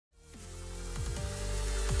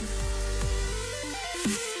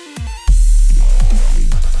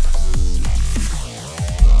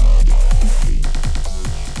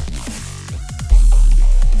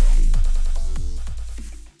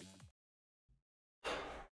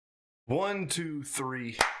One, two,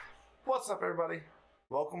 three. What's up, everybody?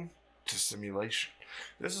 Welcome to Simulation.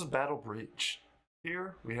 This is Battle Bridge.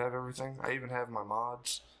 Here we have everything. I even have my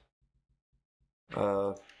mods.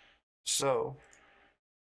 So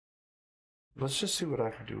let's just see what I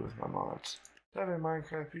can do with my mods. Do I have any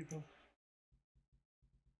Minecraft people?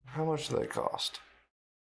 How much do they cost?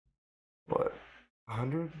 What?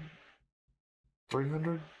 100?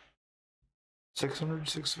 300? 600?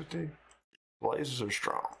 650? Blazes are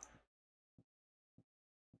strong.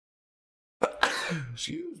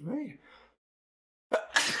 Excuse me.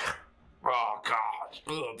 Oh,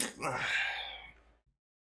 God. Ugh.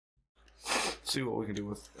 See what we can do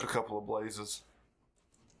with a couple of blazes.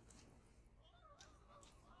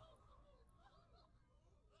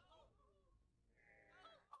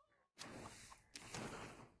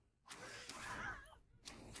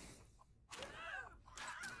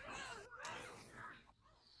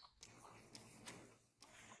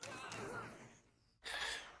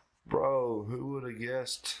 Bro, who would have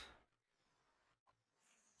guessed?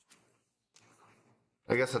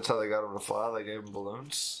 I guess that's how they got him to fly. They gave him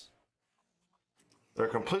balloons. They're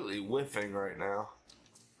completely whiffing right now.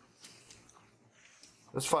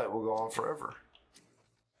 This fight will go on forever.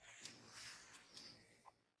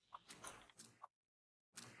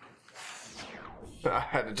 I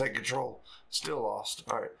had to take control. Still lost.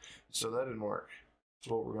 Alright, so that didn't work.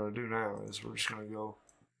 So what we're going to do now is we're just going to go...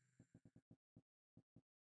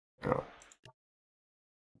 Oh.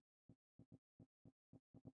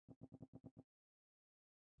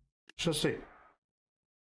 Let's see.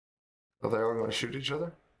 Are they all going to shoot each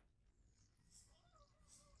other?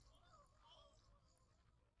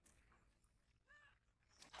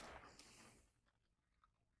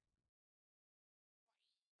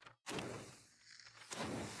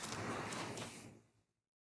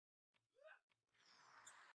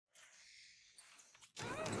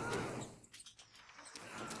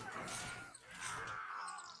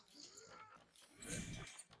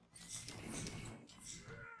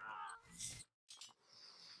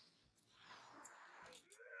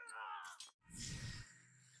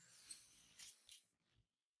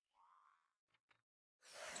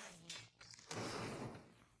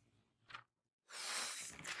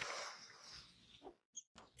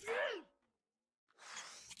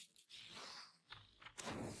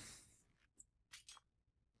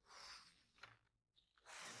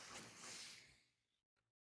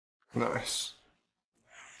 Nice.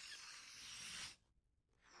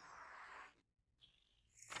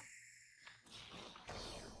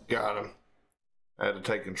 Got him. I had to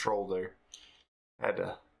take control there. Had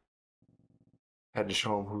to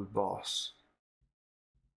show him who's boss.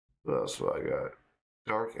 What else do I got?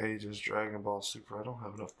 Dark Ages, Dragon Ball Super. I don't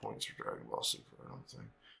have enough points for Dragon Ball Super, I don't think.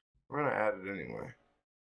 We're gonna add it anyway.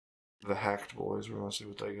 The Hacked Boys, we're gonna see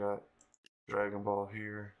what they got. Dragon Ball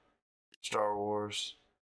here. Star Wars.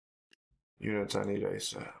 Units I need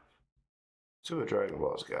ASAP. See what Dragon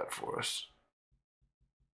Ball's got for us.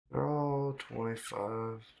 They're all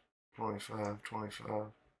 25, 25, 25,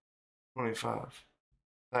 25.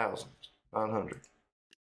 1,000, 900,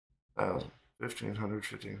 1,000, 1,500,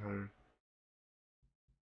 1,500.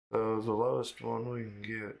 So the lowest one we can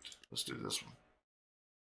get, let's do this one.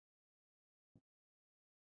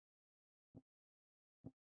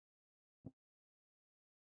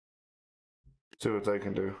 See what they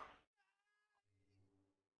can do.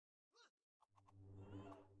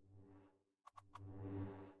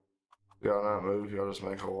 Y'all not move, y'all just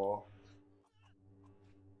make a wall.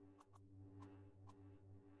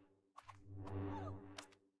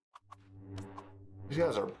 These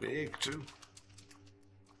guys are big too.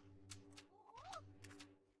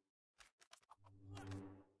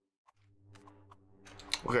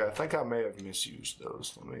 Okay, I think I may have misused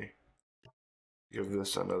those. Let me give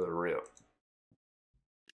this another rip.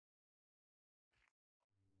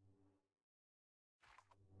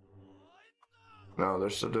 No, they're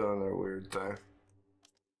still doing their weird thing.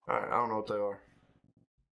 Alright, I don't know what they are.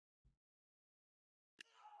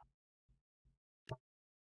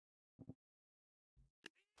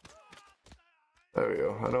 There we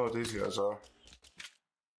go. I know what these guys are.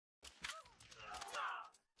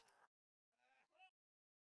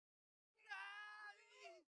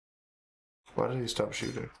 Why did he stop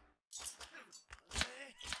shooting?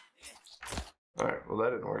 Alright, well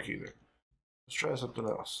that didn't work either. Let's try something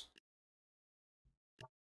else.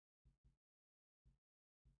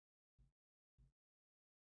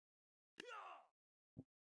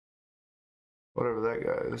 Whatever that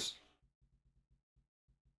guy is.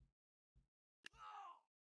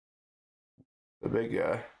 The big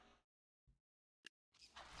guy.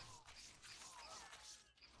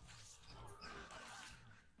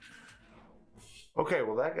 Okay,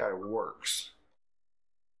 well that guy works.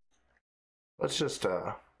 Let's just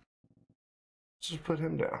put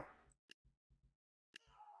him down.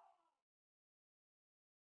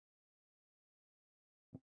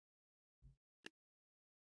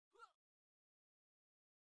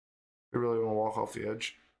 You really want to walk off the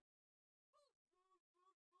edge?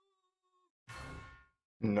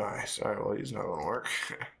 Nice. All right, well, he's not going to work.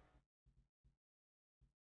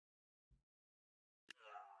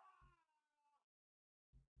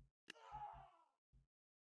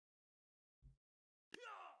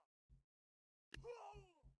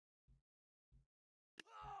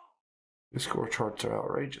 These score charts are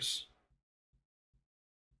outrageous.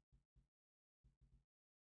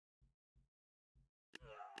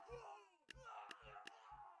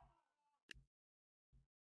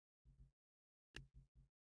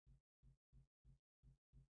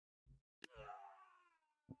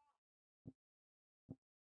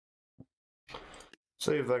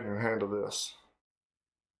 See if they can handle this.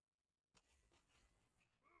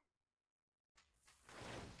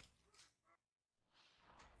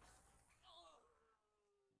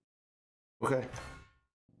 Okay.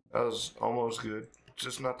 That was almost good.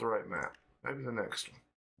 Just not the right map. Maybe the next one.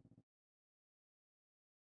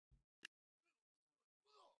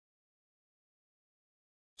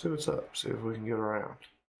 See what's up. See if we can get around.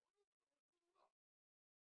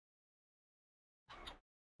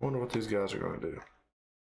 Wonder what these guys are going to do.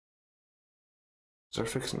 They're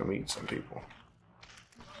fixing to meet some people.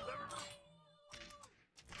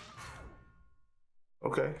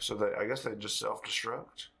 Okay, so I guess they just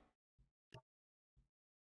self-destruct.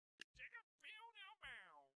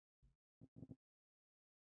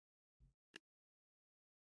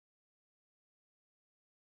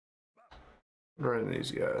 Right in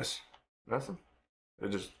these guys. Nothing. They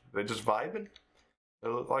just vibing. They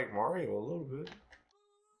look like Mario a little bit.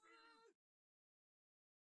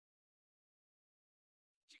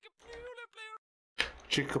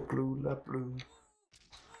 Chicka blue la blue.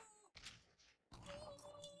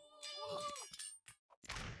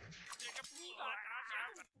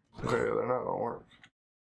 Okay, they're not gonna work.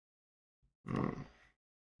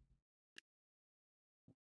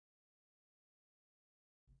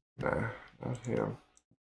 Nah, not him.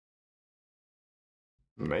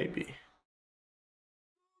 Maybe.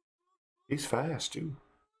 He's fast too.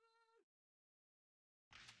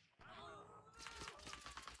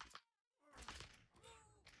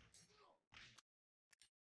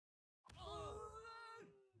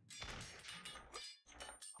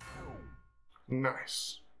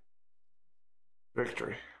 Nice.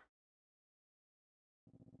 Victory.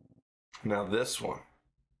 Now this one.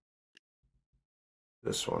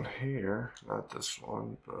 This one here. Not this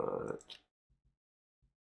one, but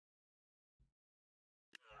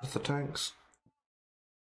with the tanks.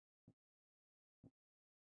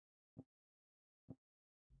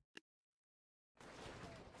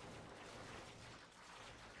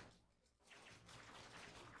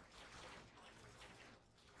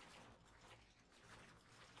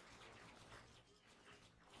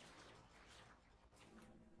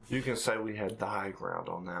 You can say we had the high ground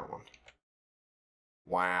on that one.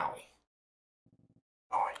 Wow.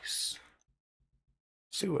 Nice.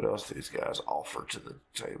 See what else these guys offer to the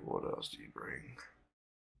table. What else do you bring?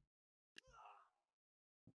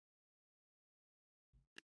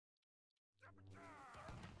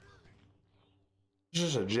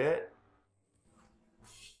 Just a jet?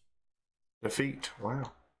 Defeat.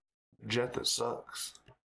 Wow. A jet that sucks.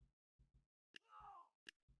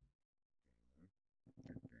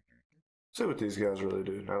 See what these guys really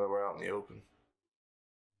do now that we're out in the open.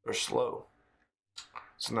 They're slow.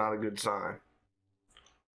 It's not a good sign.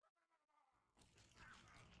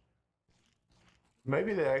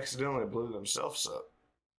 Maybe they accidentally blew themselves up.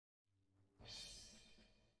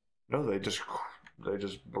 No, they just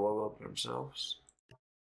blow up themselves.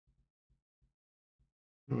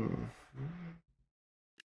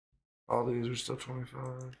 All these are still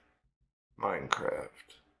 25. Minecraft.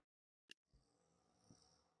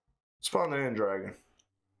 Spawn the end dragon.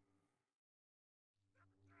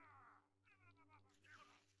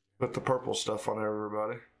 Put the purple stuff on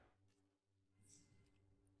everybody.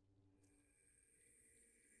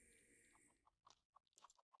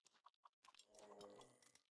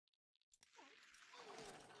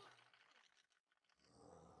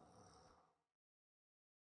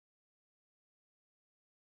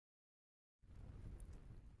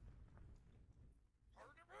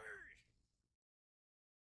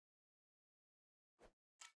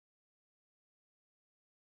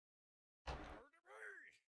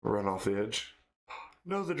 Run off the edge.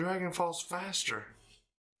 No, the dragon falls faster.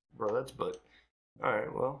 Bro, that's but.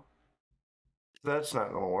 Alright, well. That's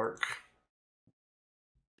not gonna work.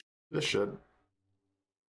 This should.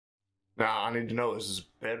 Now I need to know, is this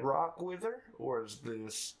Bedrock Wither or is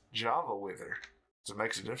this Java Wither? So it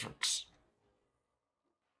makes a difference.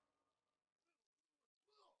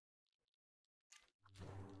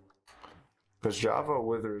 Because Java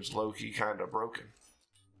Wither is low-key kind of broken.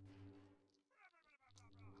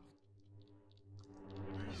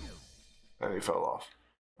 And he fell off.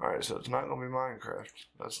 Alright, so it's not going to be Minecraft.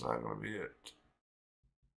 That's not going to be it.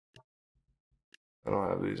 I don't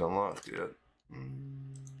have these unlocked yet.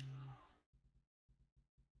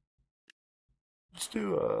 Let's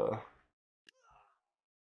do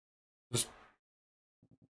just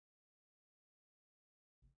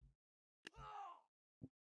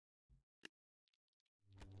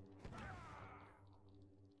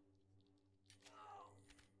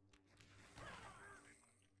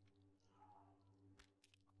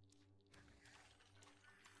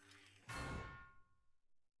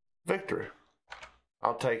victory.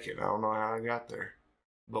 I'll take it. I don't know how I got there,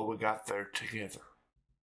 but we got there together.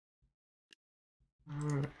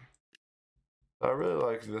 Alright. I really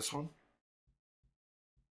like this one.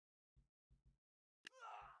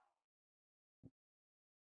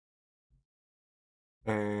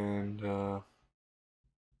 And yeah,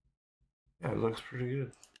 it looks pretty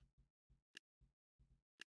good.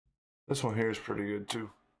 This one here is pretty good too.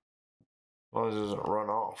 As long as it doesn't run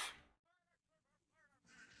off.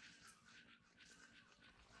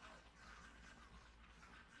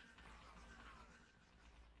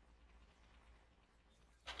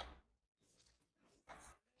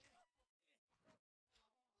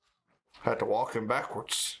 Had to walk him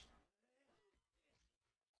backwards.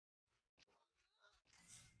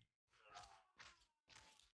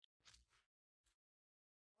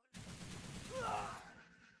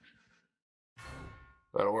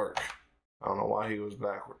 That'll work. I don't know why he was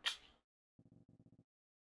backwards.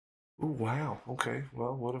 Ooh, wow. Okay.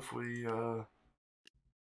 Well, what if we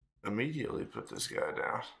immediately put this guy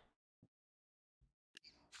down?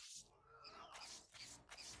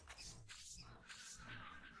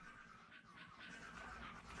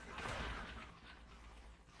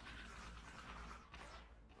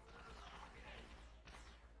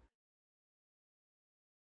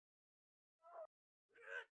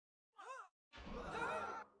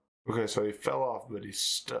 Okay, so he fell off, but he's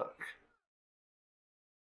stuck.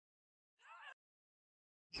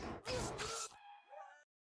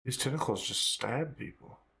 These tentacles just stab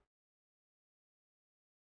people.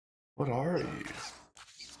 What are you?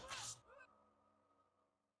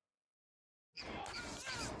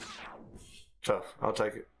 Tough. I'll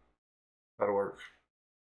take it. That'll work.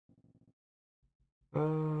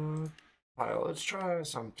 Alright, let's try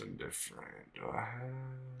something different. Do I have...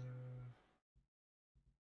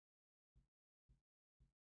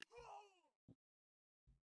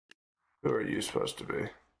 Who are you supposed to be?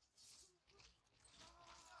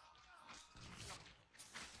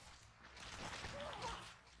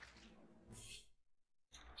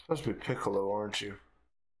 Supposed to be Piccolo, aren't you?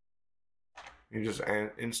 You just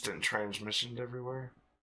instant transmissioned everywhere?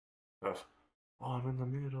 Tough. Oh, I'm in the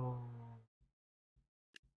middle.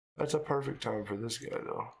 That's a perfect time for this guy,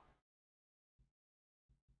 though.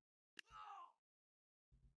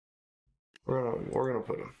 We're gonna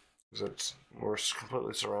put him because we're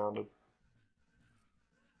completely surrounded.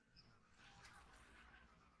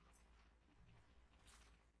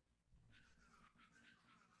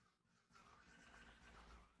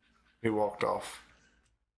 He walked off.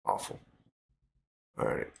 Awful. All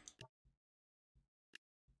right.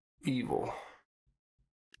 Evil.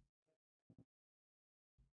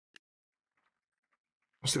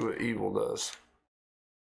 Let's see what evil does.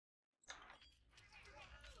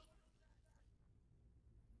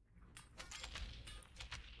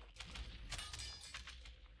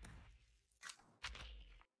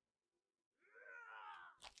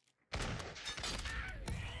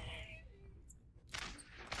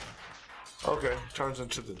 Okay, turns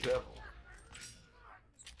into the devil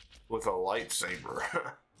with a lightsaber.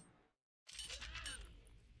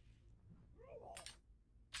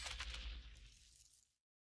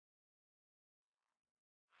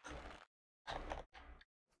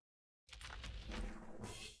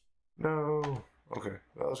 No. Okay,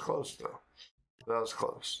 that was close though. That was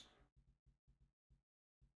close.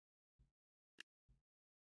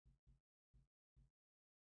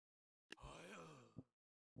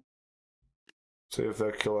 See if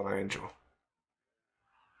they kill an angel.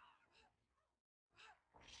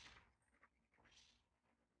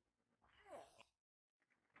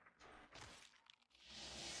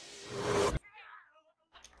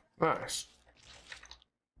 Nice.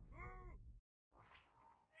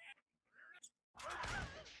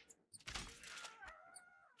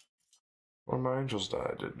 of my angels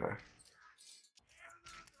died, didn't I?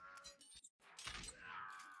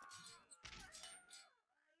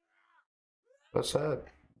 That's sad.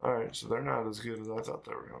 Alright, so they're not as good as I thought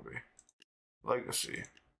they were going to be. Legacy.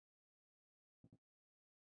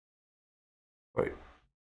 Wait.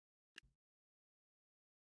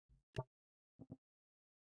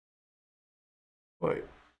 Wait.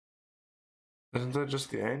 Isn't that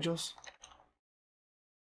just the angels?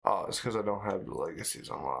 Oh, it's because I don't have the legacies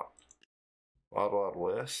unlocked. Wild Wild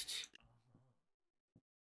West.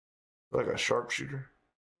 Like a sharpshooter.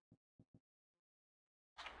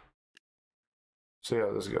 See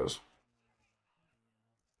how this goes.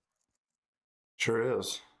 Sure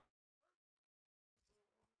is.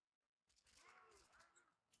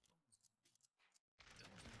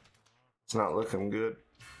 It's not looking good.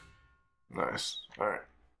 Nice. Alright.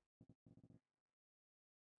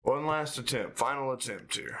 One last attempt. Final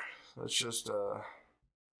attempt here. Let's just,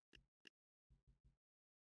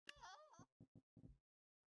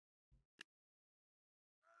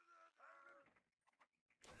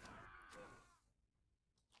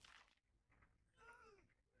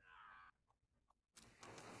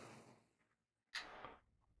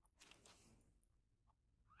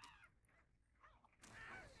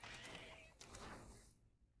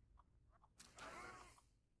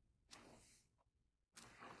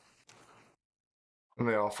 and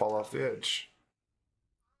they all fall off the edge.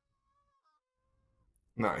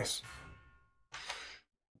 Nice.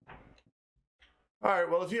 Alright,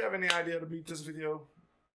 well, if you have any idea to beat this video.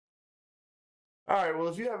 Alright, well,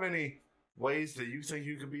 if you have any ways that you think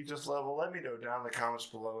you could beat this level, let me know down in the comments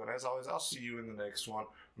below. And as always, I'll see you in the next one.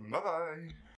 Bye-bye.